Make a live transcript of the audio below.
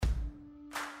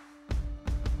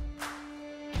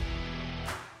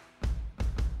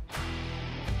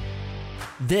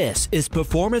This is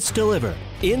Performance Delivered,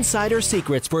 Insider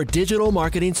Secrets for Digital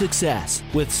Marketing Success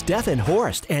with Stefan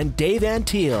Horst and Dave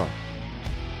Antil.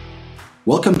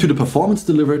 Welcome to the Performance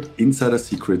Delivered Insider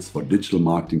Secrets for Digital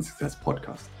Marketing Success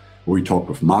podcast, where we talk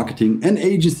with marketing and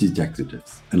agency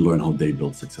executives and learn how they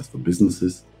build successful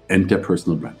businesses and their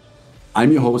personal brand.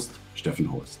 I'm your host, Stefan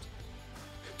Horst.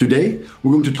 Today,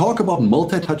 we're going to talk about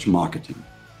multi-touch marketing.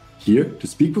 Here to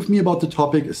speak with me about the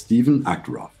topic is Steven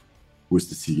Akhtarov, who is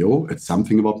the CEO at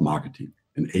Something About Marketing,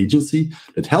 an agency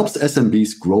that helps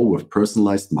SMBs grow with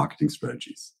personalized marketing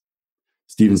strategies.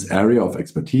 Steven's area of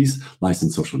expertise lies in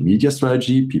social media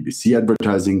strategy, PPC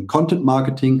advertising, content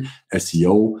marketing,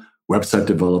 SEO, website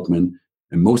development,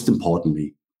 and most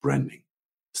importantly, branding.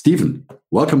 Steven,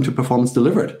 welcome to Performance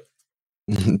Delivered.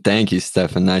 Thank you,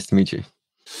 Stefan. Nice to meet you.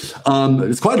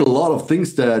 It's quite a lot of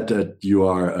things that you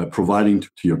are providing to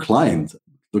your client.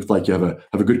 Looks like you have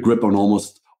a good grip on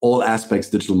almost all aspects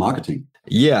of digital marketing.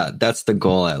 Yeah, that's the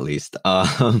goal at least.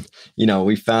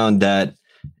 We found that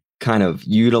kind of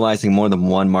utilizing more than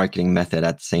one marketing method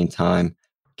at the same time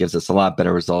gives us a lot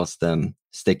better results than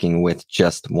sticking with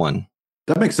just one.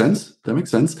 That makes sense.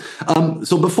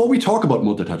 So before we talk about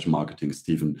multi-touch marketing,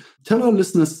 Steven, tell our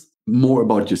listeners more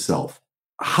about yourself.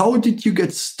 How did you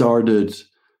get started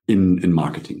in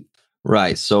marketing?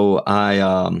 Right. So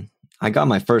I got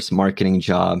my first marketing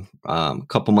job a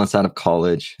couple months out of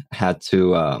college. Had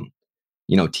to,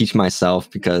 teach myself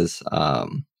because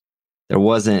there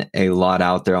wasn't a lot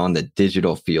out there on the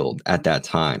digital field at that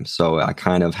time. So I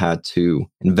kind of had to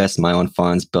invest my own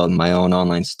funds, build my own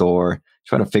online store,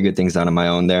 try to figure things out on my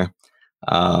own there.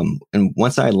 And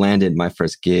once I landed my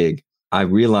first gig, I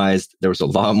realized there was a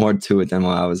lot more to it than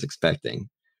what I was expecting.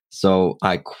 So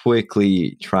I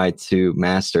quickly tried to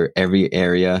master every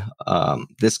area.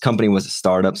 This company was a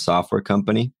startup software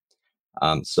company.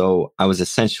 So I was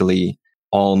essentially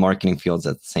all marketing fields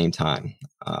at the same time,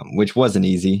 which wasn't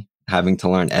easy, having to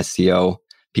learn SEO,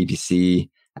 PPC,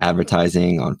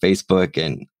 advertising on Facebook,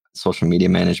 and social media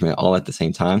management all at the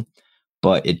same time.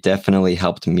 But it definitely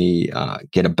helped me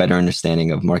get a better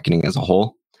understanding of marketing as a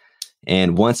whole.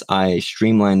 And once I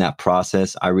streamlined that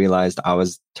process, I realized I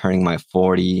was turning my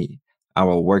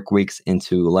 40-hour work weeks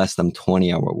into less than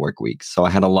 20-hour work weeks. So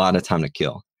I had a lot of time to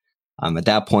kill. At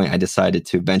that point, I decided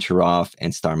to venture off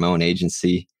and start my own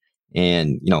agency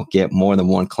and, get more than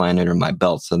one client under my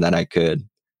belt so that I could,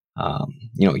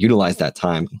 utilize that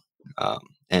time.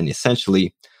 And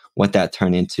essentially what that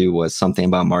turned into was Something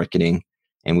About Marketing.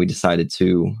 And we decided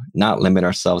to not limit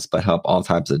ourselves, but help all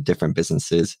types of different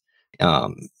businesses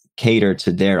cater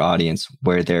to their audience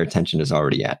where their attention is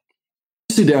already at.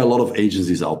 See, there are a lot of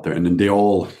agencies out there, and then they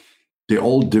all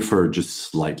differ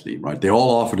just slightly, right? They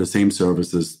all offer the same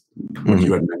services, what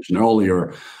you had mentioned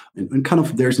earlier, and kind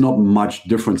of there's not much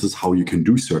differences how you can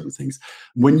do certain things.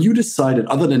 When you decided,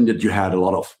 other than that you had a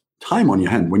lot of time on your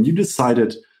hand, when you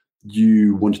decided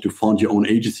you wanted to found your own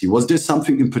agency, was there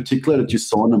something in particular that you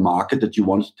saw in the market that you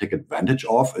wanted to take advantage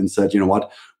of and said, you know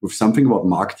what, with Something About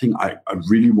Marketing, I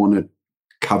really want to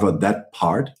cover that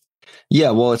part?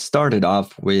 Yeah, well, it started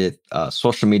off with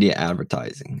social media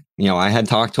advertising. I had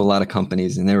talked to a lot of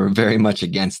companies and they were very much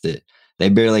against it. They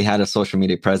barely had a social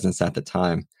media presence at the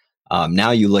time.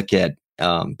 Now you look at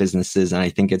businesses, and I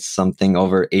think it's something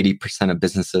over 80% of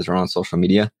businesses are on social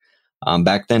media.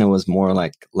 Back then, it was more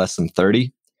like less than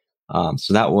 30.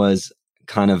 So that was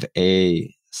kind of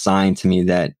a sign to me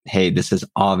that, hey, this is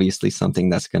obviously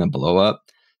something that's going to blow up.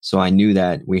 So I knew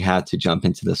that we had to jump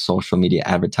into the social media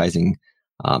advertising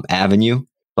avenue.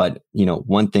 But,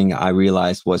 one thing I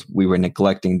realized was we were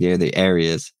neglecting the other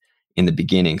areas in the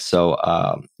beginning. So,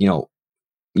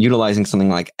 utilizing something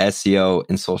like SEO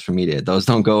and social media, those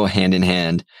don't go hand in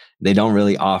hand. They don't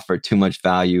really offer too much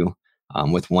value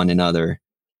with one another.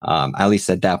 At least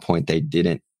at that point, they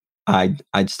didn't. I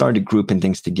started grouping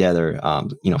things together.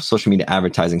 Social media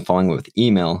advertising, following with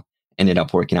email, ended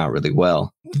up working out really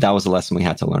well. That was a lesson we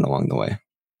had to learn along the way.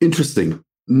 Interesting.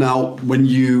 Now, when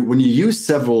you use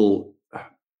several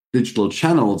digital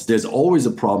channels, there's always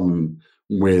a problem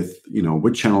with,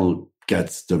 which channel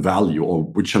gets the value or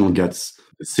which channel gets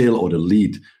the sale or the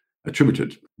lead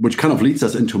attributed, which kind of leads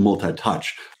us into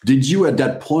multi-touch. Did you at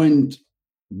that point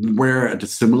were at a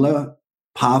similar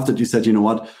path that you said, you know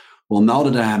what, well, now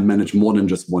that I have managed more than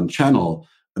just one channel,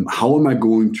 how am I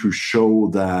going to show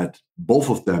that both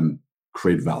of them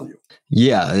create value?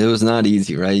 Yeah, it was not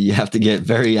easy, right? You have to get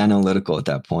very analytical at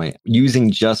that point.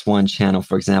 Using just one channel,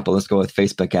 for example, let's go with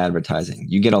Facebook advertising.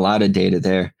 You get a lot of data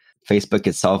there. Facebook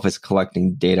itself is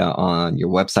collecting data on your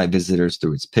website visitors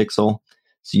through its pixel.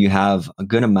 So you have a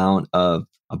good amount of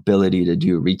ability to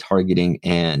do retargeting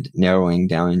and narrowing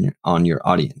down on your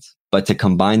audience. But to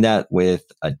combine that with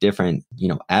a different,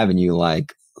 avenue,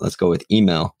 like let's go with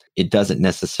email, it doesn't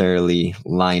necessarily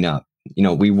line up.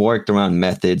 We worked around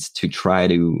methods to try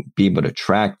to be able to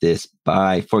track this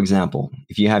by, for example,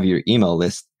 if you have your email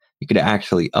list, you could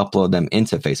actually upload them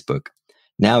into Facebook.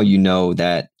 Now you know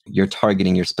that you're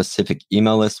targeting your specific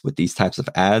email list with these types of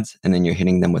ads, and then you're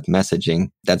hitting them with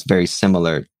messaging that's very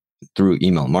similar through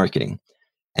email marketing.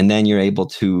 And then you're able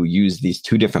to use these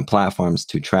two different platforms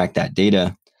to track that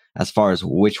data as far as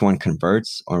which one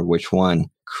converts or which one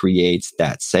creates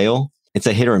that sale. It's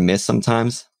a hit or miss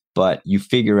sometimes, but you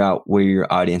figure out where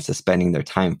your audience is spending their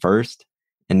time first.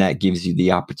 And that gives you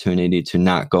the opportunity to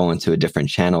not go into a different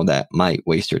channel that might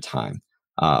waste your time.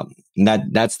 And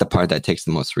that's the part that takes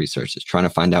the most research, is trying to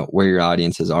find out where your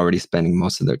audience is already spending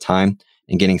most of their time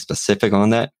and getting specific on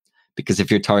that. Because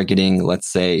if you're targeting, let's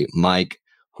say, Mike,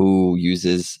 who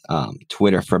uses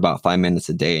Twitter for about 5 minutes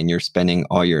a day, and you're spending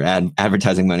all your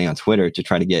advertising money on Twitter to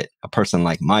try to get a person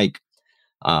like Mike,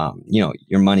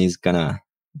 your money's gonna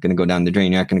go down the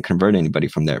drain. You're not gonna convert anybody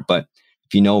from there. But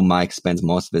if you know Mike spends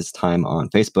most of his time on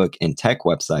Facebook and tech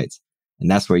websites,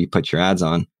 and that's where you put your ads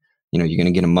on, you're going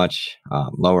to get a much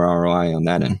lower ROI on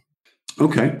that end.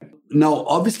 Okay. Now,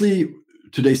 obviously,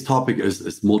 today's topic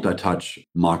is multi-touch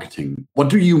marketing. What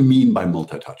do you mean by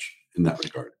multi-touch in that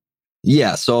regard?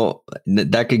 Yeah, so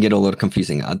that could get a little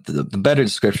confusing. The better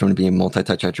description would be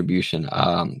multi-touch attribution.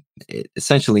 It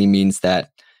essentially means that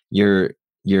you're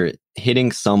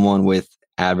hitting someone with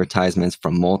advertisements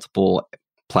from multiple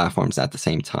platforms at the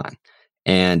same time.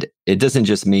 And it doesn't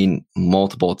just mean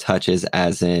multiple touches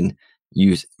as in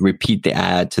you repeat the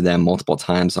ad to them multiple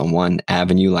times on one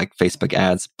avenue like Facebook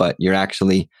ads, but you're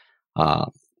actually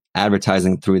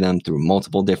advertising through them through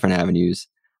multiple different avenues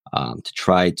to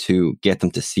try to get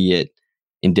them to see it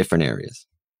in different areas.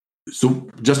 So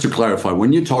just to clarify,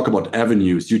 when you talk about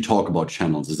avenues, you talk about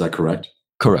channels. Is that correct?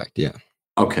 Correct, yeah.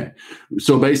 Okay.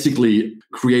 So basically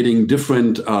creating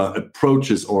different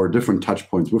approaches or different touch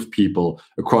points with people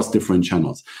across different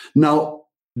channels. Now,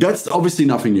 that's obviously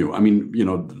nothing new. I mean,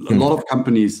 a lot of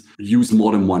companies use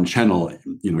more than one channel.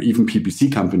 Even PPC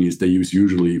companies, they use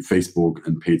usually Facebook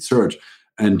and paid search,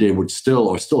 and they would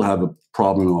still have a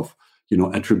problem of,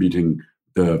 attributing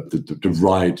the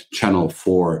right channel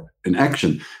for an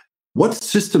action. What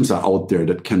systems are out there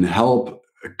that can help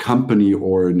a company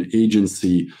or an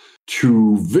agency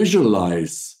to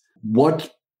visualize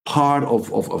what part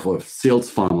of a sales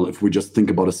funnel, if we just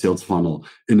think about a sales funnel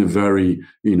in a very,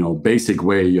 basic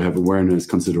way, you have awareness,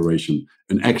 consideration,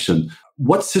 and action.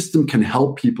 What system can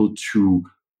help people to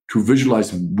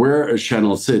visualize where a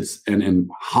channel sits and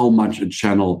how much a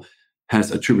channel has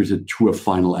attributed to a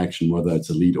final action, whether it's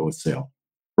a lead or a sale?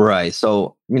 Right.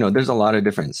 So, there's a lot of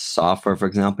different software. For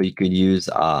example, you could use,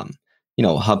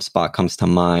 HubSpot comes to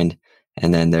mind.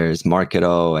 And then there's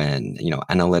Marketo and,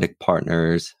 analytic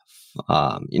partners.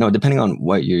 Depending on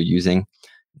what you're using,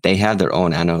 they have their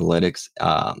own analytics.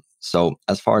 So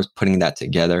as far as putting that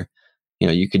together,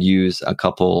 you could use a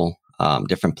couple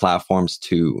different platforms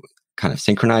to kind of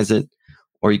synchronize it,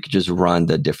 or you could just run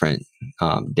the different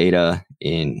data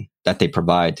in that they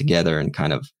provide together and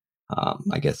kind of,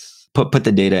 put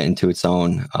the data into its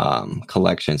own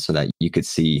collection so that you could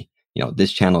see,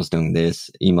 this channel's doing this,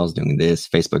 email's doing this,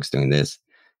 Facebook's doing this,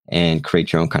 and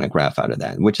create your own kind of graph out of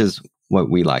that, which is what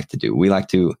we like to do. We like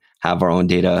to have our own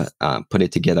data, put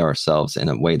it together ourselves in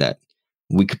a way that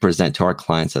we could present to our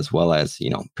clients as well as,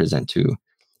 present to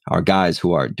our guys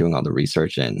who are doing all the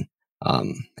research and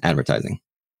advertising.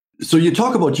 So you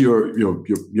talk about your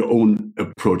own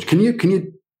approach. Can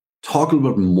you talk a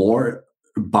little bit more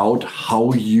about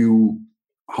how you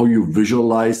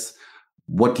visualize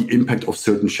what the impact of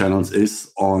certain channels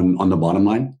is on the bottom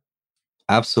line?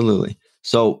 Absolutely.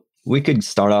 So we could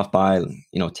start off by,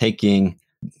 taking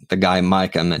the guy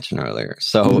Mike I mentioned earlier.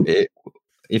 So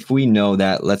if we know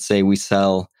that, let's say we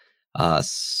sell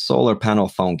solar panel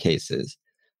phone cases,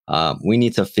 we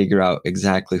need to figure out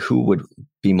exactly who would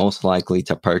be most likely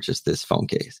to purchase this phone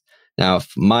case. Now,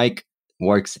 if Mike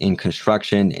works in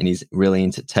construction and he's really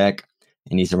into tech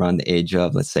and he's around the age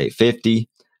of, let's say, 50,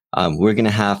 we're going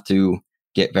to have to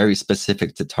get very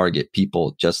specific to target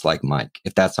people just like Mike,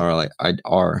 if that's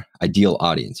our ideal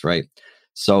audience, right?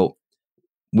 So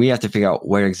we have to figure out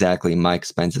where exactly Mike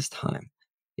spends his time.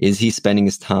 Is he spending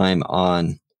his time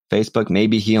on Facebook?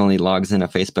 Maybe he only logs into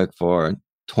Facebook for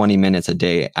 20 minutes a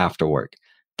day after work.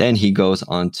 Then he goes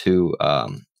on to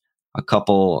a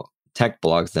couple tech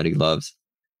blogs that he loves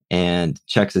and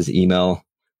checks his email,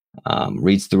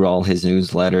 reads through all his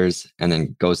newsletters, and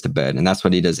then goes to bed. And that's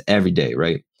what he does every day,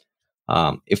 right?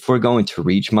 If we're going to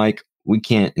reach Mike, we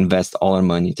can't invest all our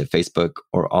money to Facebook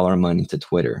or all our money to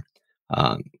Twitter.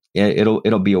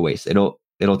 it'll be a waste.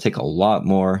 It'll take a lot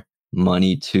more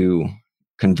money to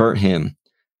convert him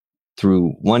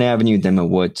through one avenue than it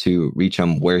would to reach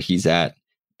him where he's at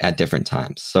different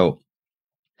times. So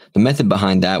the method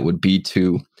behind that would be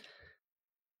to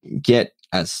get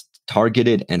as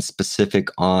targeted and specific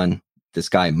on this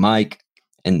guy, Mike.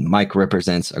 And Mike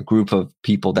represents a group of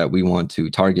people that we want to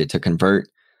target to convert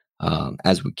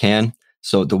as we can.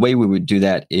 So the way we would do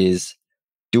that is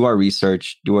do our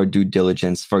research, do our due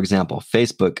diligence. For example,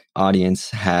 Facebook audience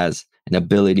has an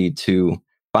ability to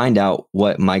find out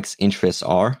what Mike's interests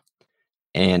are.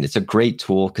 And it's a great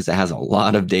tool because it has a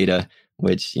lot of data,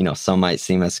 which, some might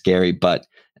seem as scary, but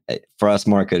for us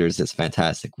marketers, it's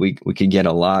fantastic. We could get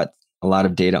a lot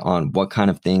of data on what kind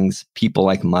of things people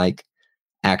like Mike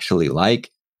actually like,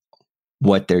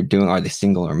 what they're doing. Are they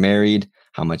single or married?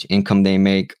 How much income they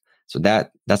make? So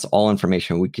that's all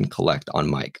information we can collect on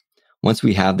Mike. Once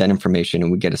we have that information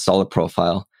and we get a solid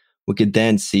profile, we could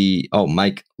then see, oh,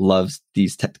 Mike loves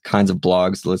these kinds of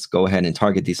blogs. Let's go ahead and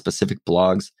target these specific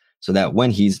blogs so that when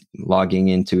he's logging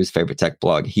into his favorite tech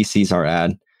blog, he sees our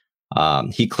ad.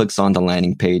 He clicks on the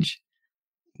landing page.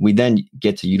 We then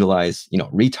get to utilize,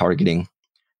 retargeting.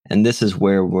 And this is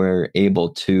where we're able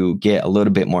to get a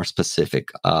little bit more specific.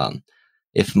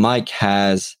 If Mike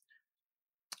has,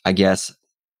 I guess,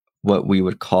 what we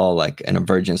would call like an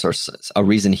avergence or a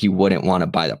reason he wouldn't want to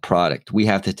buy the product, we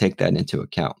have to take that into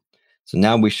account. So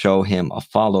now we show him a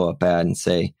follow-up ad and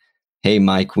say, hey,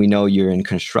 Mike, we know you're in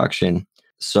construction.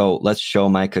 So let's show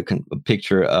Mike a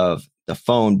picture of the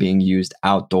phone being used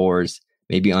outdoors,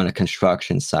 maybe on a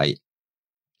construction site.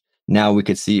 Now we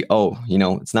could see,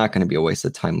 it's not going to be a waste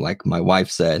of time, like my wife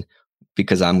said,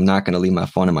 because I'm not going to leave my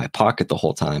phone in my pocket the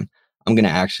whole time. I'm going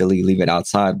to actually leave it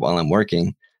outside while I'm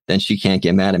working. Then she can't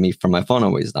get mad at me for my phone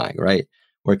always dying, right?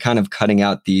 We're kind of cutting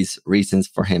out these reasons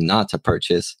for him not to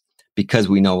purchase because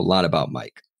we know a lot about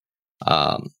Mike.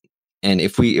 And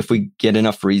if we get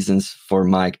enough reasons for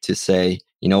Mike to say,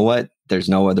 you know what, there's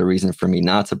no other reason for me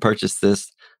not to purchase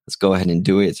this, let's go ahead and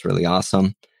do it, it's really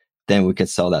awesome, then we could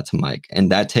sell that to Mike.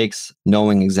 And that takes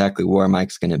knowing exactly where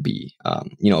Mike's going to be.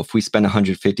 If we spend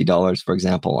 $150, for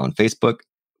example, on Facebook,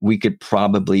 we could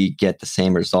probably get the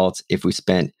same results if we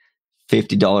spent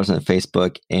 $50 on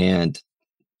Facebook and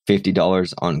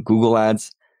 $50 on Google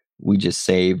ads. We just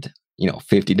saved,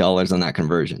 $50 on that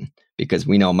conversion because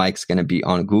we know Mike's going to be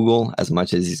on Google as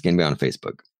much as he's going to be on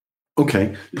Facebook.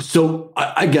 Okay. So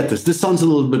I get this. This sounds a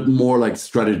little bit more like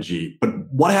strategy, but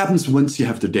what happens once you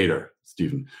have the data,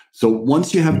 Stephen? So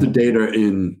once you have the data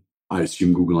in, I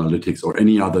assume, Google Analytics or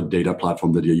any other data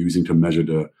platform that you're using to measure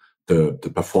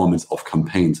the performance of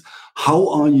campaigns, how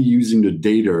are you using the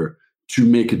data to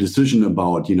make a decision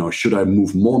about, should I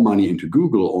move more money into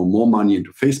Google or more money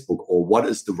into Facebook, or what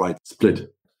is the right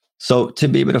split? So to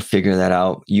be able to figure that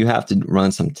out, you have to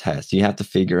run some tests. You have to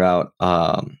figure out,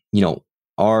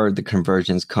 are the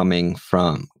conversions coming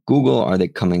from Google? Are they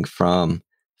coming from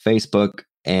Facebook?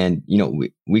 And,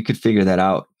 we could figure that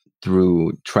out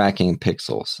through tracking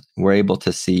pixels. We're able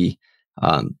to see,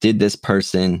 did this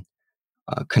person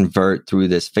convert through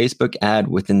this Facebook ad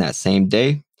within that same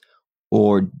day?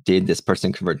 Or did this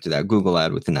person convert to that Google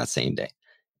ad within that same day?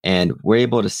 And we're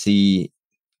able to see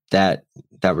that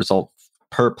result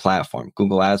per platform.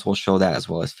 Google ads will show that, as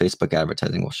well as Facebook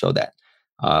advertising will show that.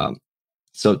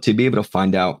 So to be able to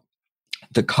find out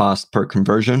the cost per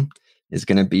conversion is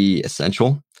going to be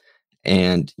essential.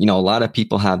 And, a lot of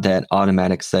people have that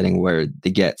automatic setting where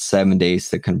they get 7 days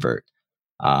to convert.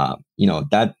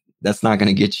 That's not going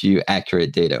to get you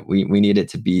accurate data. We need it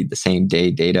to be the same day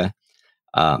data.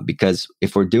 Because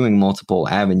if we're doing multiple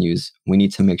avenues, we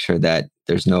need to make sure that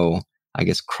there's no,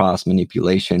 cross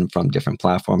manipulation from different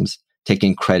platforms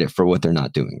taking credit for what they're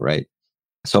not doing, right?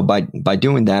 So by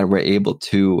doing that, we're able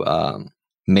to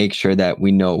make sure that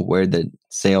we know where the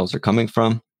sales are coming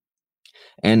from.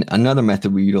 And another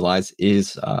method we utilize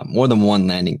is more than one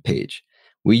landing page.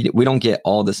 We don't get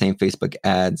all the same Facebook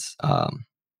ads,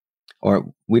 or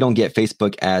we don't get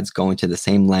Facebook ads going to the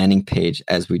same landing page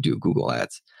as we do Google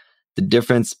ads. The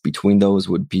difference between those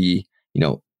would be,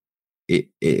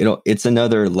 it's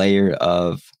another layer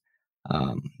of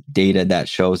data that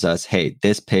shows us, hey,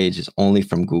 this page is only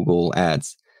from Google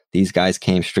ads. These guys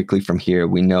came strictly from here.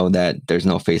 We know that there's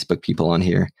no Facebook people on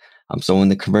here. So when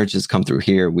the conversions come through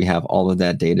here, we have all of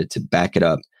that data to back it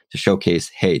up, to showcase,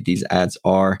 hey, these ads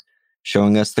are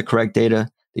showing us the correct data.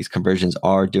 These conversions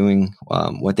are doing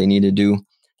what they need to do.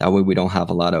 That way we don't have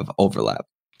a lot of overlap.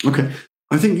 Okay.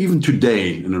 I think even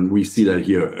today, and we see that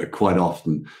here quite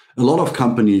often, a lot of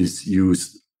companies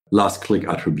use last click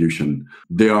attribution.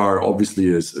 There are obviously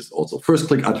is also first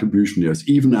click attribution, there's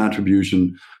even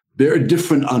attribution, there are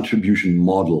different attribution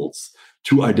models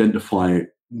to identify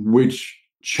which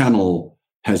channel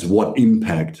has what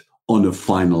impact on a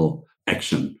final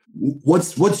action.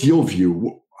 What's your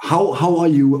view? How are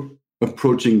you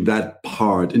approaching that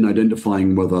part in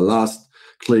identifying whether last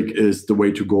click is the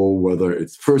way to go, whether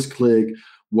it's first click,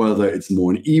 whether it's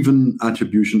more an even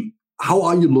attribution? How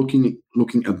are you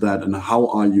looking at that, and how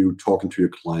are you talking to your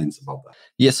clients about that?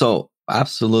 Yeah, so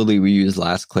absolutely we use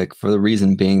last click for the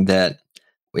reason being that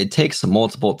it takes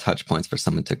multiple touch points for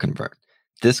someone to convert.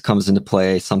 This comes into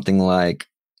play something like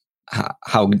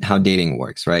how dating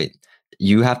works, right?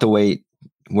 You have to wait,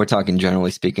 we're talking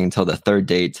generally speaking, until the third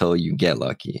date till you get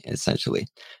lucky, essentially.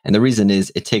 And the reason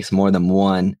is it takes more than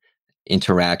one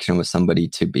interaction with somebody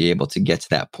to be able to get to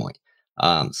that point.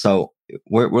 So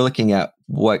we're looking at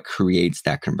what creates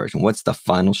that conversion. What's the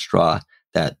final straw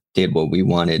that did what we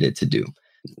wanted it to do?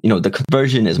 The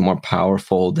conversion is more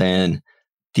powerful than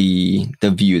the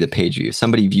view, the page view. If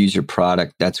somebody views your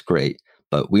product, that's great,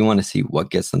 but we want to see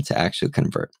what gets them to actually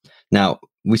convert. Now,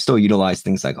 we still utilize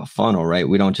things like a funnel, right?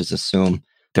 We don't just assume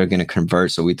they're going to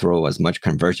convert, so we throw as much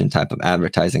conversion type of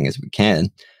advertising as we can.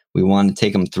 We want to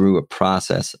take them through a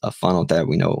process, a funnel that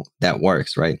we know that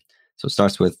works, right? So it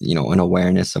starts with, an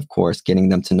awareness, of course, getting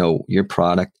them to know your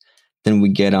product. Then we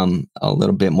get them a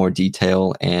little bit more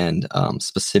detail and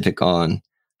specific on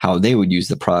how they would use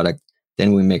the product.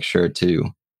 Then we make sure to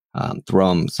throw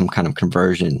them some kind of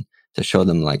conversion to show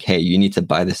them like, hey, you need to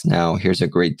buy this now. Here's a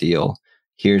great deal.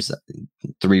 Here's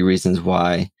 3 reasons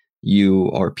why you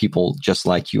or people just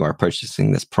like you are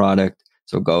purchasing this product.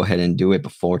 So go ahead and do it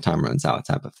before time runs out,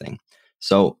 type of thing.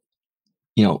 So,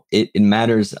 it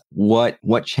matters what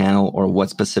channel or what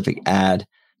specific ad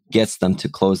gets them to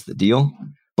close the deal.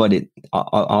 But it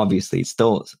obviously it's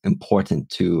still important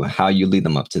to how you lead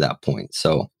them up to that point.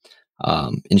 So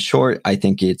in short, I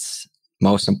think it's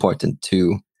most important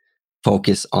to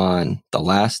focus on the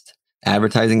last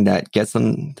advertising that gets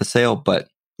them the sale. But,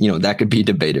 that could be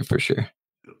debated for sure.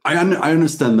 I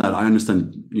understand that. I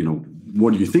understand,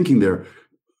 what are you thinking there?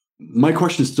 My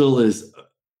question still is,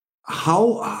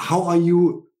 how are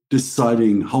you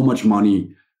deciding how much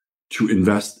money to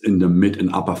invest in the mid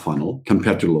and upper funnel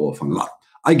compared to lower funnel?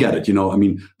 I get it.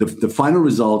 The final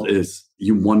result is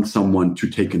you want someone to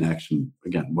take an action,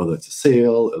 again, whether it's a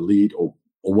sale, a lead, or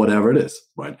whatever it is,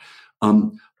 right?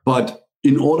 But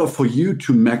in order for you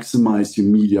to maximize your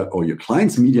media or your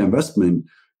client's media investment,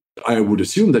 I would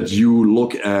assume that you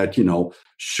look at,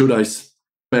 should I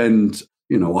spend,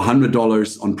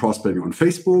 $100 on prospecting on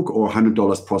Facebook, or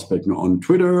 $100 prospecting on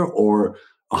Twitter, or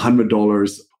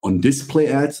 $100 on display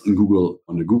ads on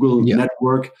the Google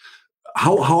network?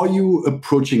 How are you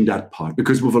approaching that part?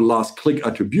 Because with a last click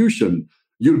attribution,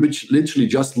 you literally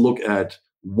just look at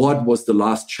what was the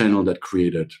last channel that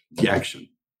created the action.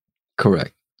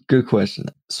 Correct. Good question.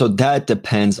 So that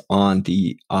depends on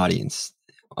the audience.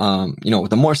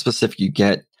 The more specific you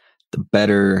get, the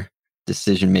better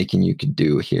decision making you could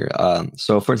do here.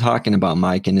 So if we're talking about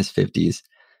Mike in his 50s,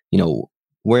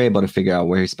 we're able to figure out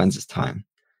where he spends his time.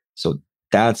 So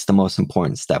that's the most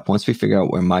important step. Once we figure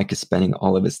out where Mike is spending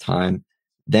all of his time,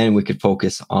 then we could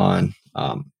focus on,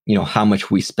 how much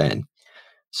we spend.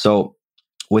 So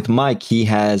with Mike, he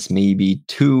has maybe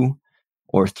 2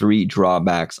 or 3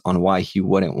 drawbacks on why he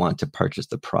wouldn't want to purchase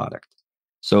the product.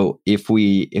 So if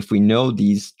we know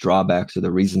these drawbacks are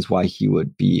the reasons why he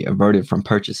would be averted from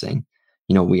purchasing,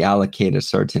 we allocate a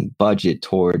certain budget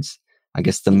towards, I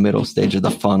guess, the middle stage of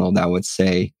the funnel that would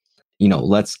say,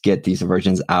 let's get these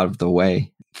aversions out of the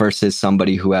way, versus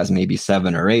somebody who has maybe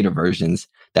 7 or 8 aversions.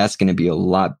 That's going to be a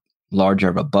lot larger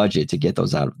of a budget to get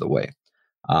those out of the way.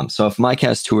 So if Mike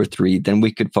has 2 or 3, then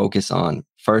we could focus on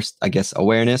first, I guess,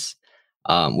 awareness,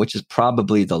 which is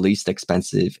probably the least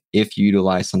expensive. If you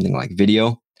utilize something like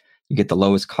video, you get the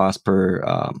lowest cost per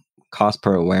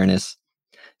awareness.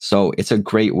 So it's a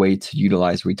great way to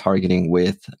utilize retargeting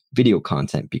with video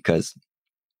content, because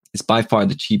it's by far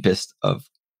the cheapest of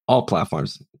all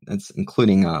platforms. That's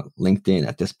including LinkedIn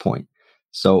at this point.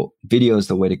 So video is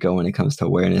the way to go when it comes to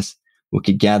awareness. We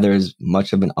could gather as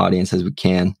much of an audience as we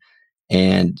can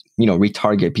and,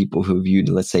 retarget people who viewed,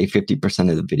 let's say, 50%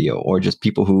 of the video, or just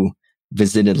people who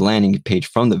visited landing page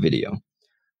from the video.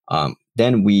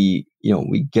 Then we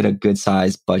get a good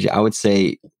size budget. I would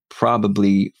say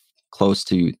probably close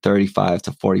to 35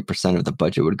 to 40% of the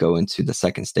budget would go into the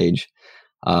second stage.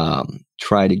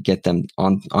 Try to get them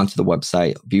onto the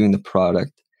website, viewing the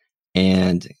product,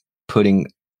 and putting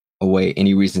away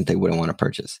any reasons they wouldn't want to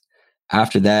purchase.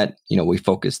 After that, we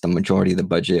focus the majority of the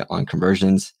budget on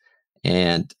conversions.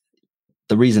 And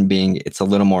the reason being, it's a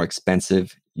little more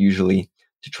expensive usually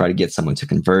to try to get someone to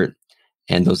convert.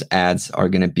 And those ads are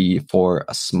going to be for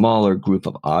a smaller group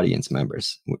of audience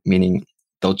members, meaning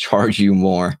they'll charge you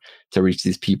more to reach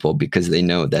these people because they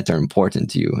know that they're important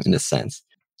to you in a sense.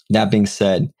 That being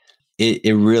said,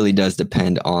 it really does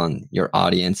depend on your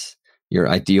audience, your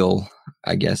ideal,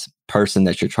 I guess, person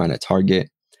that you're trying to target.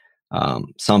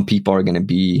 Some people are going to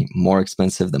be more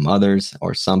expensive than others,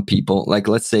 or some people, like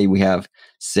let's say we have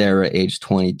Sarah, age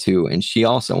 22, and she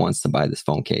also wants to buy this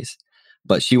phone case,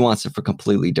 but she wants it for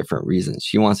completely different reasons.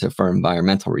 She wants it for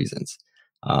environmental reasons.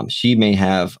 She may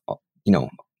have,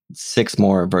 6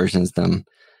 more versions than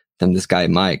this guy,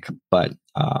 Mike, but,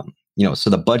 so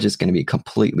the budget's going to be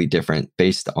completely different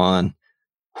based on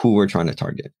who we're trying to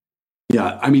target.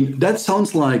 Yeah, I mean, that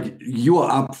sounds like you are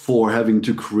up for having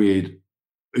to create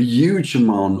a huge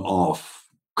amount of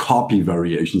copy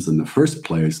variations in the first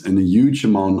place and a huge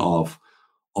amount of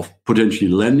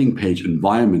potentially landing page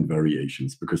environment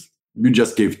variations, because you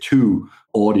just gave 2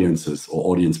 audiences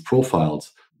or audience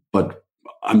profiles. But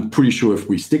I'm pretty sure if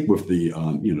we stick with the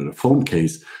the phone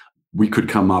case, we could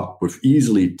come up with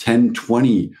easily 10,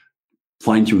 20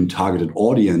 fine-tuned targeted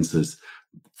audiences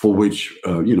for which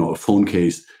a phone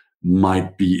case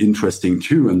might be interesting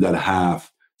too, and that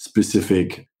have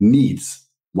specific needs,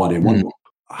 what they want.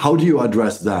 How do you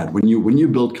address that when you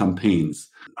build campaigns?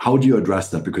 How do you address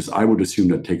that? Because I would assume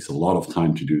that takes a lot of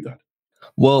time to do that.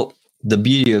 Well, the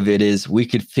beauty of it is we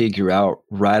could figure out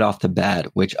right off the bat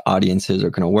which audiences are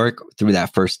going to work through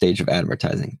that first stage of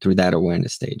advertising, through that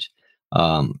awareness stage.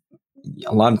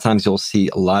 A lot of times you'll see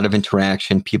a lot of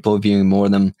interaction, people viewing more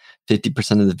than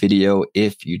 50% of the video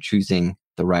if you're choosing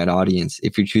the right audience.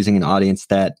 If you're choosing an audience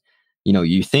that,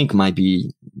 you think might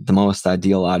be the most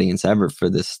ideal audience ever for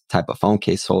this type of phone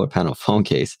case, solar panel phone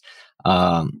case.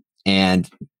 And,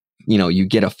 you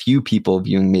get a few people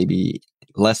viewing maybe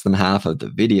less than half of the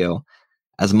video,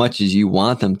 as much as you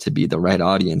want them to be the right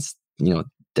audience,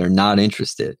 they're not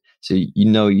interested. So,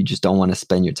 you just don't want to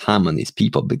spend your time on these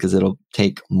people because it'll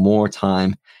take more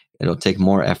time. It'll take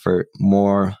more effort,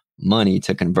 more money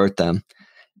to convert them.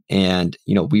 And,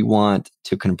 we want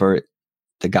to convert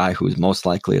the guy who's most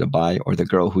likely to buy, or the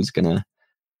girl who's going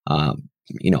to,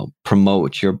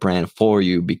 promote your brand for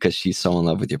you because she's so in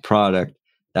love with your product.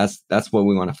 That's what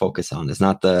we want to focus on. It's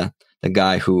not the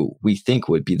guy who we think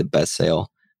would be the best sale,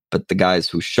 but the guys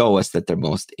who show us that they're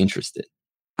most interested.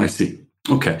 I see.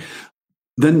 Okay.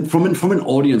 Then from an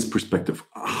audience perspective,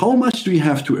 how much do you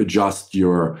have to adjust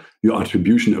your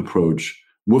attribution approach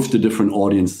with the different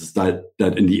audiences that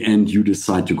in the end you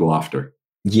decide to go after?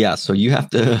 Yeah, so you have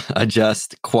to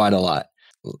adjust quite a lot.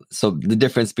 So the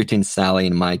difference between Sally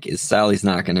and Mike is Sally's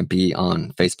not going to be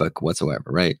on Facebook whatsoever,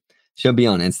 right? She'll be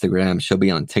on Instagram. She'll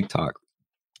be on TikTok.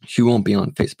 She won't be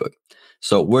on Facebook.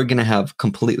 So we're going to have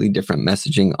completely different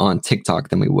messaging on TikTok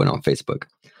than we would on Facebook.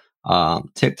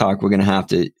 TikTok, we're going to have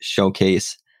to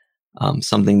showcase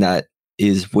something that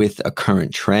is with a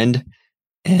current trend.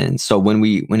 And so when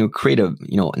we create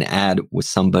an ad with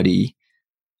somebody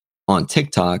on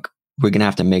TikTok, we're going to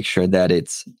have to make sure that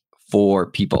it's for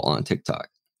people on TikTok.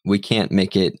 We can't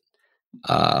make it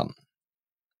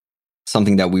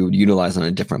something that we would utilize on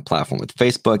a different platform. With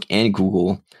Facebook and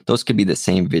Google, those could be the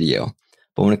same video.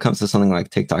 But when it comes to something like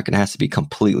TikTok, it has to be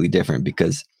completely different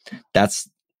because that's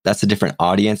a different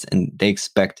audience and they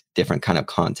expect different kind of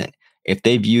content. If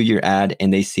they view your ad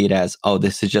and they see it as, oh,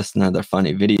 this is just another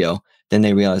funny video, then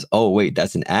they realize, oh, wait,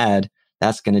 that's an ad.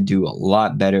 That's going to do a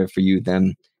lot better for you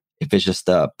than if it's just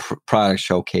a product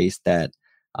showcase that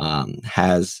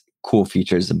has cool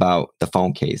features about the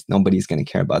phone case. Nobody's going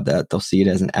to care about that. They'll see it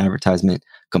as an advertisement,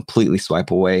 completely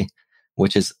swipe away,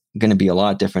 which is going to be a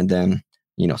lot different than,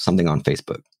 something on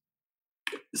Facebook.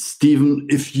 Stephen,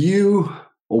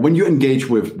 when you engage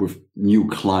with new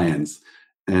clients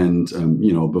and,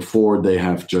 before they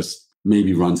have just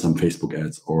maybe run some Facebook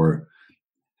ads or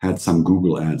had some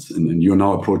Google ads, and you're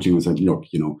now approaching and saying, look,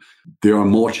 there are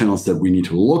more channels that we need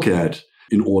to look at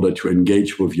in order to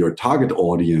engage with your target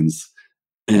audience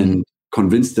and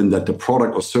convince them that the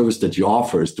product or service that you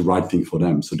offer is the right thing for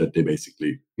them, so that they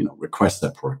basically, request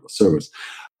that product or service.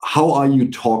 How are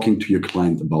you talking to your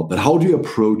client about that? How do you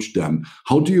approach them?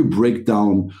 How do you break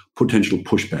down potential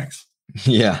pushbacks?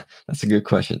 Yeah, that's a good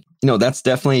question. That's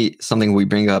definitely something we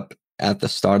bring up at the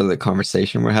start of the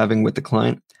conversation we're having with the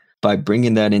client. By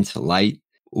bringing that into light,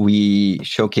 we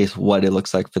showcase what it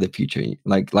looks like for the future.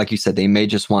 Like you said, they may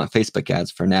just want Facebook ads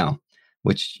for now,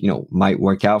 which, might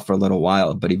work out for a little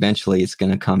while, but eventually it's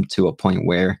going to come to a point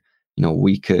where,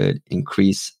 we could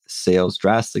increase sales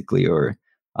drastically or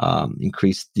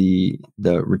increase the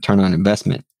return on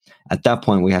investment. At that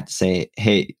point, we have to say,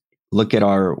 hey, look at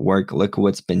our work, look at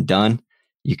what's been done.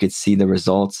 You could see the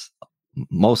results.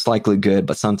 most likely good,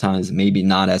 but sometimes maybe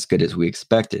not as good as we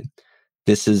expected.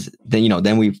 This is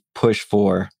then we push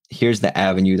for, here's the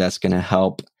avenue that's going to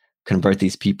help convert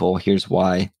these people. Here's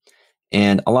why.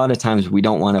 And a lot of times we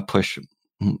don't want to push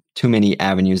too many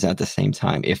avenues at the same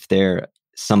time. If they're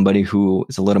somebody who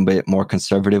is a little bit more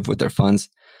conservative with their funds,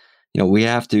 we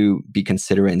have to be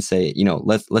considerate and say,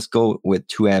 let's go with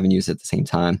 2 avenues at the same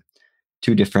time,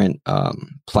 2 different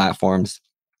platforms.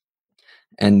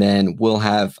 And then we'll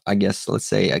have, I guess, let's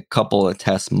say a couple of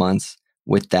test months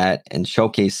with that and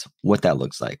showcase what that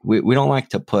looks like. We don't like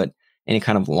to put any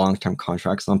kind of long-term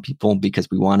contracts on people because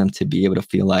we want them to be able to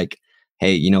feel like,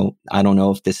 hey, I don't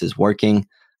know if this is working.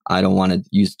 I don't want to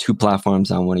use 2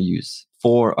 platforms. I want to use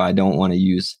 4, or I don't want to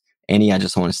use any. I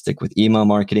just want to stick with email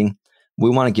marketing. We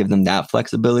want to give them that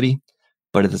flexibility,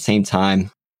 but at the same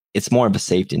time, it's more of a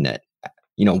safety net.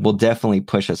 We'll definitely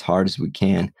push as hard as we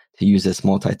can to use this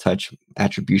multi-touch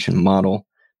attribution model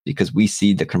because we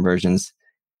see the conversions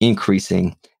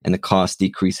increasing and the cost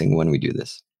decreasing when we do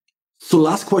this. So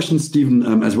last question,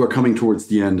 Stephen, as we're coming towards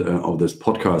the end of this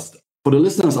podcast, for the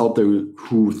listeners out there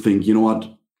who think,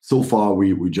 so far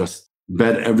we just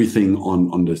bet everything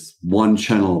on this one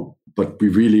channel, but we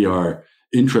really are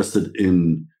interested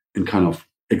in kind of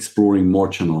exploring more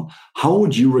channel. How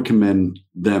would you recommend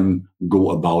them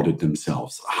go about it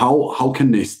themselves? How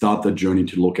can they start that journey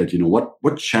to look at,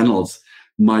 what channels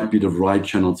might be the right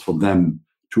channels for them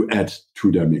to add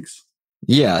to their mix?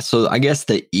 Yeah, so I guess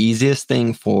the easiest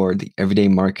thing for the everyday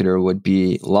marketer would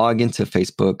be log into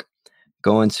Facebook,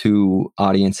 go into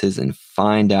audiences and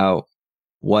find out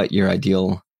what your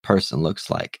ideal person looks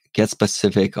like. Get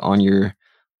specific on your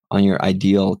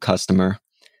ideal customer.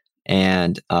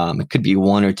 And it could be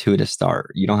 1 or 2 to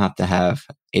start. You don't have to have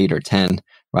 8 or 10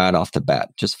 right off the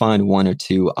bat. Just find 1 or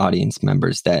 2 audience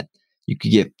members that you could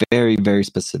get very, very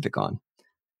specific on.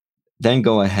 Then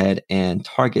go ahead and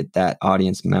target that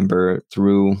audience member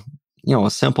through,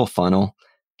 a simple funnel.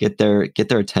 Get their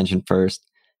attention first.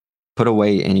 Put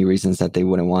away any reasons that they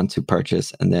wouldn't want to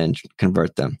purchase, and then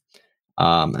convert them.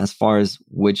 As far as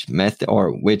which method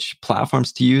or which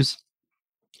platforms to use,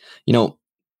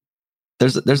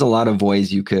 there's a lot of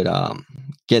ways you could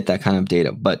get that kind of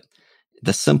data, but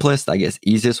the simplest, I guess,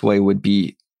 easiest way would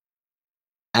be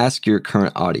ask your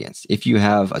current audience. If you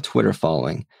have a Twitter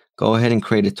following, go ahead and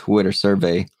create a Twitter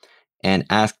survey and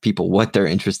ask people what they're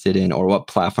interested in or what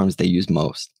platforms they use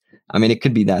most. I mean, it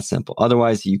could be that simple.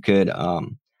 Otherwise, you could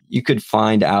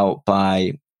find out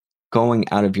by going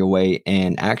out of your way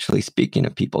and actually speaking to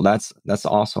people. That's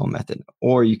also a method.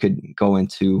 Or you could go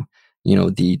into,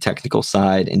 the technical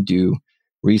side and do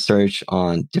research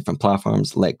on different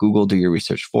platforms. Let Google do your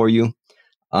research for you.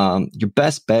 Your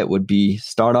best bet would be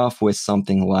start off with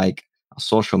something like a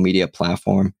social media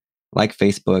platform like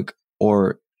Facebook,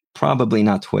 or probably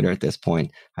not Twitter at this point.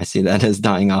 I see that as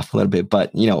dying off a little bit, but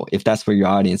if that's where your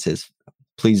audience is,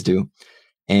 please do.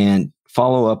 And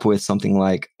follow up with something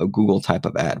like a Google type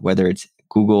of ad, whether it's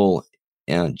Google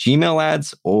Gmail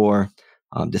ads or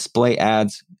display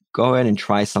ads. Go ahead and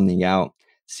try something out.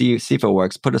 See if it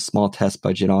works. Put a small test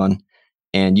budget on,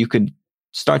 and you could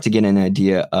start to get an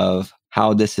idea of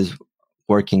how this is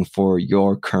working for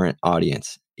your current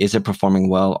audience. Is it performing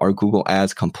well? Are Google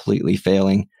ads completely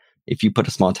failing? If you put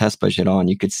a small test budget on,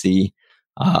 you could see,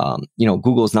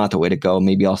 Google's not the way to go.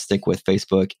 Maybe I'll stick with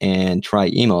Facebook and try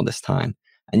email this time.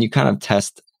 And you kind of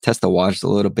test the waters a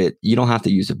little bit. You don't have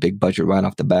to use a big budget right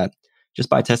off the bat. Just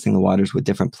by testing the waters with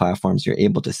different platforms, you're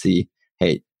able to see,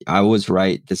 hey, I was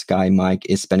right. This guy, Mike,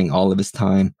 is spending all of his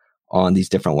time on these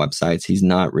different websites. He's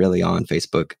not really on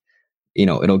Facebook.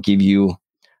 It'll give you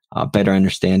a better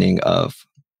understanding of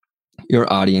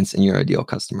your audience and your ideal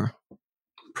customer.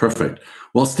 Perfect.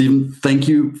 Well, Stephen, thank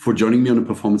you for joining me on the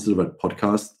Performance Delivered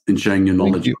podcast and sharing your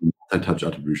knowledge on the multi-touch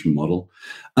attribution model.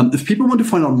 If people want to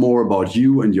find out more about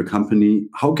you and your company,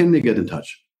 how can they get in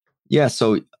touch? Yeah,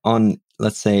 so on,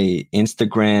 let's say,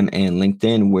 Instagram and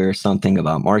LinkedIn, we're something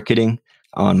about marketing.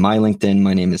 On my LinkedIn,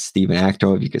 my name is Stephen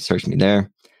Acto. You could search me there.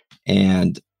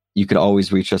 And you could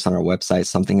always reach us on our website,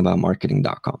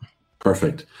 somethingaboutmarketing.com.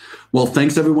 Perfect. Well,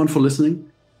 thanks everyone for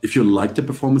listening. If you like the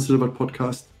Performance Delivered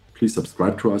podcast, please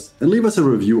subscribe to us and leave us a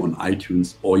review on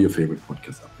iTunes or your favorite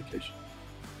podcast application.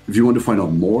 If you want to find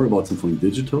out more about Symphonic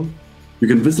Digital, you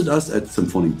can visit us at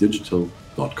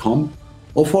symphonicdigital.com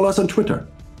or follow us on Twitter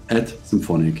at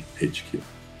SymphonicHQ.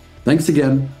 Thanks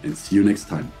again and see you next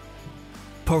time.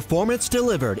 Performance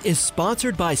Delivered is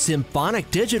sponsored by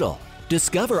Symphonic Digital.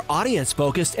 Discover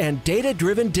audience-focused and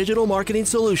data-driven digital marketing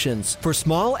solutions for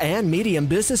small and medium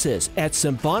businesses at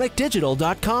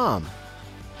symphonicdigital.com.